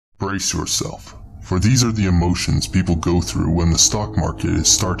Brace yourself, for these are the emotions people go through when the stock market is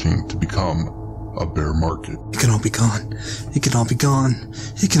starting to become a bear market. It can all be gone. It can all be gone.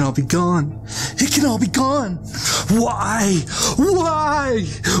 It can all be gone. It can all be gone. Why? Why?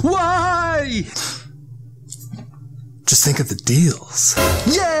 Why? Just think of the deals.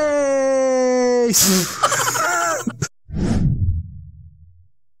 Yay!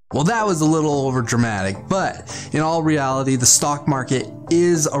 Well, that was a little over dramatic, but in all reality, the stock market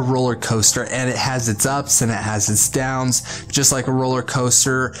is a roller coaster, and it has its ups and it has its downs. Just like a roller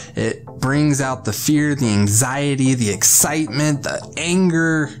coaster, it brings out the fear, the anxiety, the excitement, the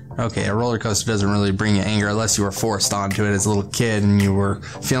anger. Okay, a roller coaster doesn't really bring you anger unless you were forced onto it as a little kid and you were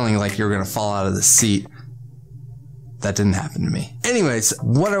feeling like you were going to fall out of the seat. That didn't happen to me. Anyways,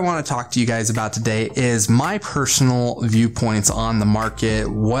 what I want to talk to you guys about today is my personal viewpoints on the market,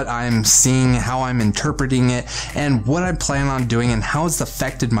 what I'm seeing, how I'm interpreting it, and what I plan on doing and how it's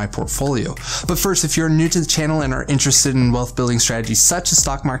affected my portfolio. But first, if you're new to the channel and are interested in wealth building strategies such as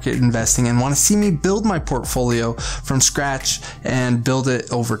stock market investing and want to see me build my portfolio from scratch and build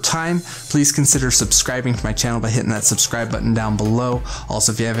it over time, please consider subscribing to my channel by hitting that subscribe button down below.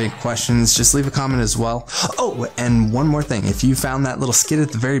 Also, if you have any questions, just leave a comment as well. Oh, and one more thing, if you found that little skit at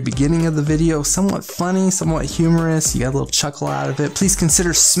the very beginning of the video somewhat funny, somewhat humorous, you got a little chuckle out of it, please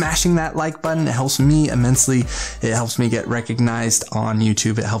consider smashing that like button. It helps me immensely. It helps me get recognized on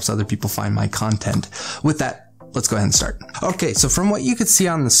YouTube. It helps other people find my content. With that, let's go ahead and start. Okay, so from what you could see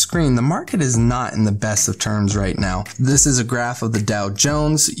on the screen, the market is not in the best of terms right now. This is a graph of the Dow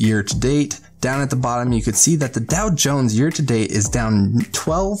Jones year to date. Down at the bottom, you could see that the Dow Jones year to date is down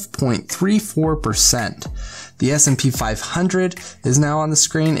 12.34%. The S&P 500 is now on the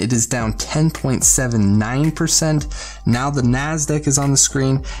screen. It is down 10.79%. Now the NASDAQ is on the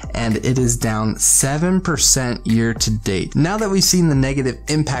screen and it is down 7% year to date. Now that we've seen the negative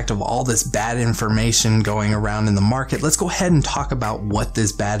impact of all this bad information going around in the market, let's go ahead and talk about what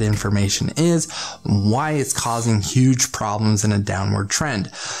this bad information is, why it's causing huge problems and a downward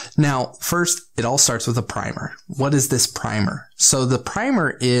trend. Now, first, it all starts with a primer. What is this primer? So the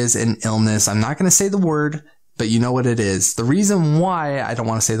primer is an illness. I'm not going to say the word, but you know what it is. The reason why I don't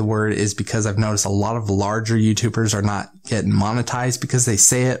want to say the word is because I've noticed a lot of larger YouTubers are not getting monetized because they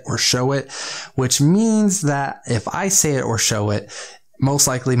say it or show it, which means that if I say it or show it, most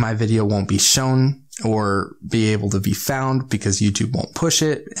likely my video won't be shown or be able to be found because YouTube won't push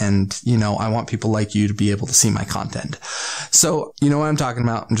it. And, you know, I want people like you to be able to see my content. So, you know what I'm talking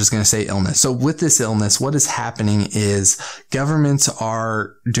about? I'm just going to say illness. So with this illness, what is happening is governments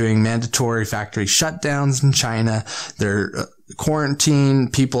are doing mandatory factory shutdowns in China. They're quarantine.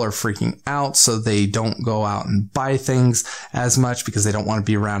 People are freaking out, so they don't go out and buy things as much because they don't want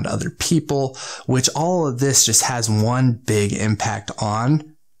to be around other people, which all of this just has one big impact on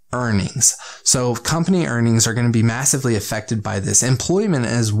earnings. So company earnings are going to be massively affected by this. Employment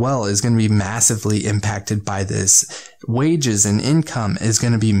as well is going to be massively impacted by this. Wages and income is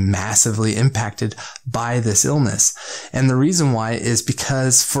going to be massively impacted by this illness. And the reason why is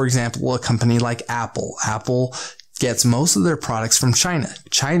because, for example, a company like Apple gets most of their products from China.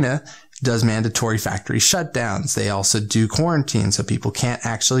 China does mandatory factory shutdowns. They also do quarantine, so people can't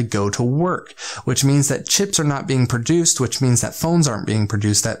actually go to work, which means that chips are not being produced, which means that phones aren't being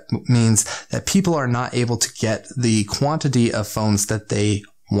produced. That means that people are not able to get the quantity of phones that they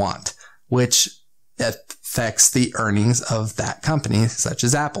want, which affects the earnings of that company, such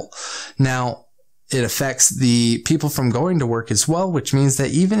as Apple. Now, it affects the people from going to work as well, which means that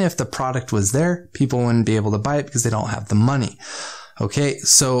even if the product was there, people wouldn't be able to buy it because they don't have the money. Okay,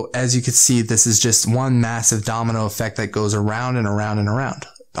 so as you can see, this is just one massive domino effect that goes around and around and around.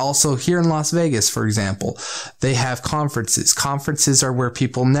 Also, here in Las Vegas, for example, they have conferences. Conferences are where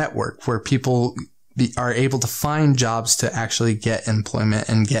people network, where people are able to find jobs to actually get employment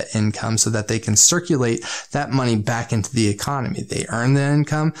and get income so that they can circulate that money back into the economy. They earn the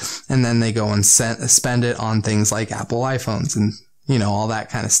income and then they go and spend it on things like Apple iPhones and, you know, all that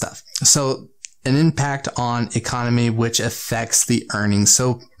kind of stuff. So an impact on economy, which affects the earnings.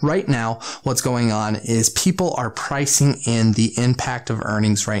 So right now, what's going on is people are pricing in the impact of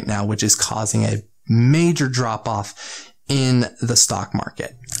earnings right now, which is causing a major drop off in the stock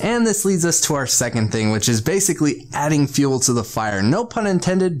market. And this leads us to our second thing, which is basically adding fuel to the fire. No pun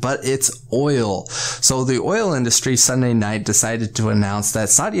intended, but it's oil. So the oil industry Sunday night decided to announce that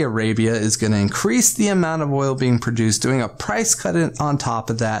Saudi Arabia is going to increase the amount of oil being produced, doing a price cut on top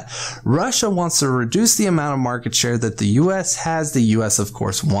of that. Russia wants to reduce the amount of market share that the US has. The US, of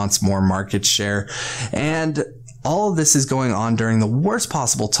course, wants more market share. And all of this is going on during the worst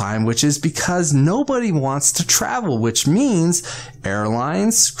possible time, which is because nobody wants to travel, which means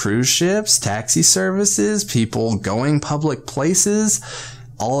airlines, cruise ships, taxi services, people going public places.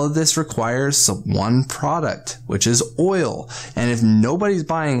 All of this requires one product, which is oil. And if nobody's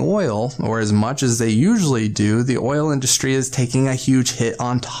buying oil, or as much as they usually do, the oil industry is taking a huge hit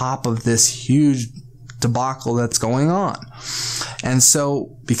on top of this huge debacle that's going on. And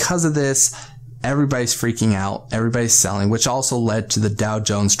so because of this, everybody's freaking out, everybody's selling, which also led to the Dow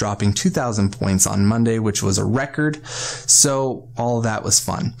Jones dropping 2,000 points on Monday, which was a record. So all of that was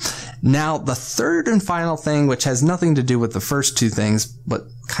fun. Now, the third and final thing, which has nothing to do with the first two things, but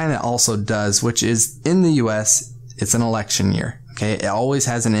kind of also does, which is in the US, it's an election year. Okay, it always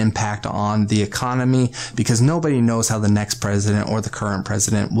has an impact on the economy because nobody knows how the next president or the current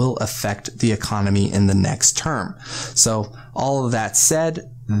president will affect the economy in the next term. So all of that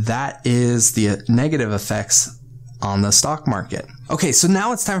said, that is the negative effects on the stock market. Okay, so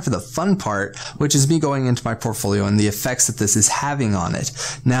now it's time for the fun part, which is me going into my portfolio and the effects that this is having on it.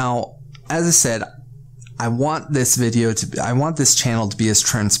 Now, as I said, I want this channel to be as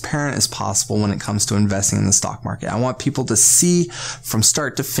transparent as possible when it comes to investing in the stock market. I want people to see from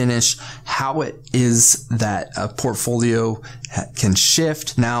start to finish how it is that a portfolio can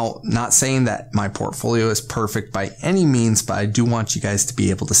shift. Now, not saying that my portfolio is perfect by any means, but I do want you guys to be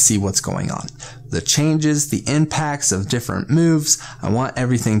able to see what's going on. The changes, the impacts of different moves. I want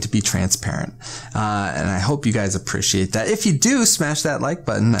everything to be transparent. And I hope you guys appreciate that. If you do, smash that like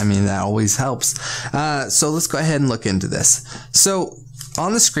button. I mean, that always helps. So let's go ahead and look into this. So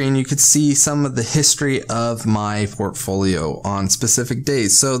on the screen, you could see some of the history of my portfolio on specific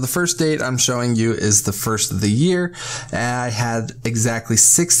days. So the first date I'm showing you is the first of the year. I had exactly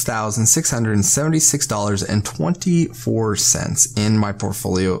 $6,676.24 in my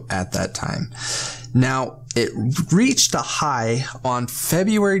portfolio at that time. Now, it reached a high on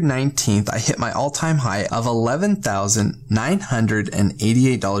February 19th. I hit my all-time high of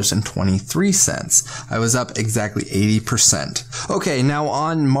 $11,988.23. I was up exactly 80%. Okay, now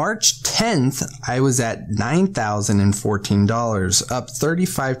on March 10th, I was at $9,014, up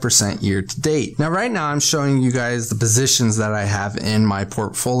 35% year to date. Now, right now, I'm showing you guys the positions that I have in my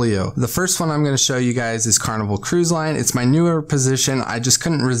portfolio. The first one I'm going to show you guys is Carnival Cruise Line. It's my newer position. I just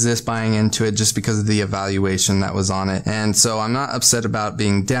couldn't resist buying into it just because of the evaluation that was on it. And so I'm not upset about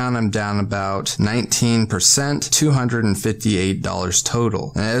being down. I'm down about 19%, $258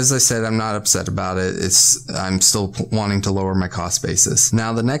 total. And as I said, I'm not upset about it. I'm still wanting to lower my cost basis.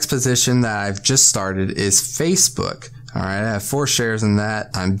 Now, the next position that I've just started is Facebook. All right, I have 4 shares in that.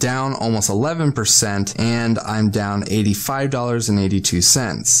 I'm down almost 11% and I'm down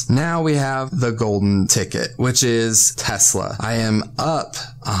 $85.82. Now we have the golden ticket, which is Tesla. I am up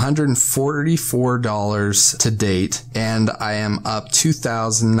 $144 to date and I am up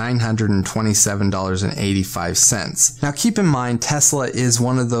 $2,927.85. Now keep in mind, Tesla is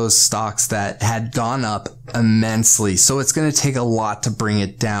one of those stocks that had gone up immensely. So it's going to take a lot to bring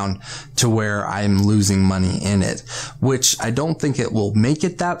it down to where I'm losing money in it, which I don't think it will make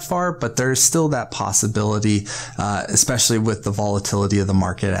it that far, but there's still that possibility, especially with the volatility of the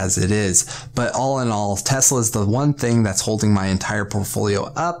market as it is. But all in all, Tesla is the one thing that's holding my entire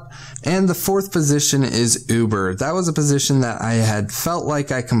portfolio up. And the fourth position is Uber. That was a position that I had felt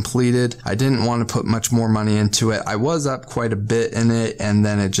like I completed. I didn't want to put much more money into it. I was up quite a bit in it, and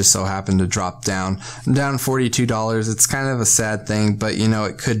then it just so happened to drop down. I'm down $42. It's kind of a sad thing, but you know,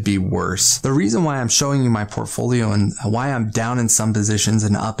 it could be worse. The reason why I'm showing you my portfolio and why I'm down in some positions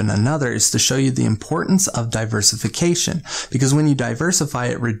and up in another is to show you the importance of diversification. Because when you diversify,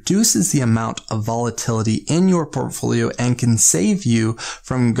 it reduces the amount of volatility in your portfolio and can save you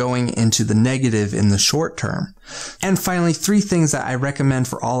from going into the negative in the short term. And finally, 3 things that I recommend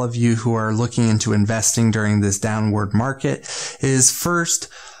for all of you who are looking into investing during this downward market is first,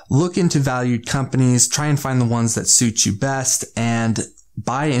 look into valued companies, try and find the ones that suit you best and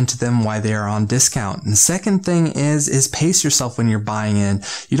buy into them while they are on discount. And the second thing is pace yourself when you're buying in.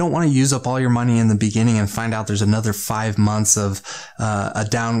 You don't want to use up all your money in the beginning and find out there's another 5 months of a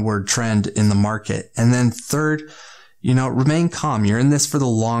downward trend in the market. And then third, you know, remain calm. You're in this for the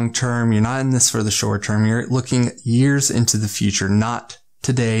long term. You're not in this for the short term. You're looking years into the future, not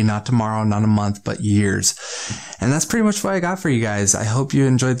today, not tomorrow, not a month, but years. And that's pretty much what I got for you guys. I hope you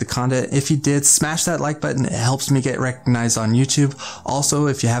enjoyed the content. If you did, smash that like button. It helps me get recognized on YouTube. Also,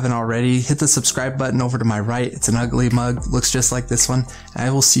 if you haven't already, hit the subscribe button over to my right. It's an ugly mug. Looks just like this one. I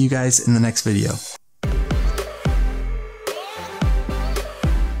will see you guys in the next video.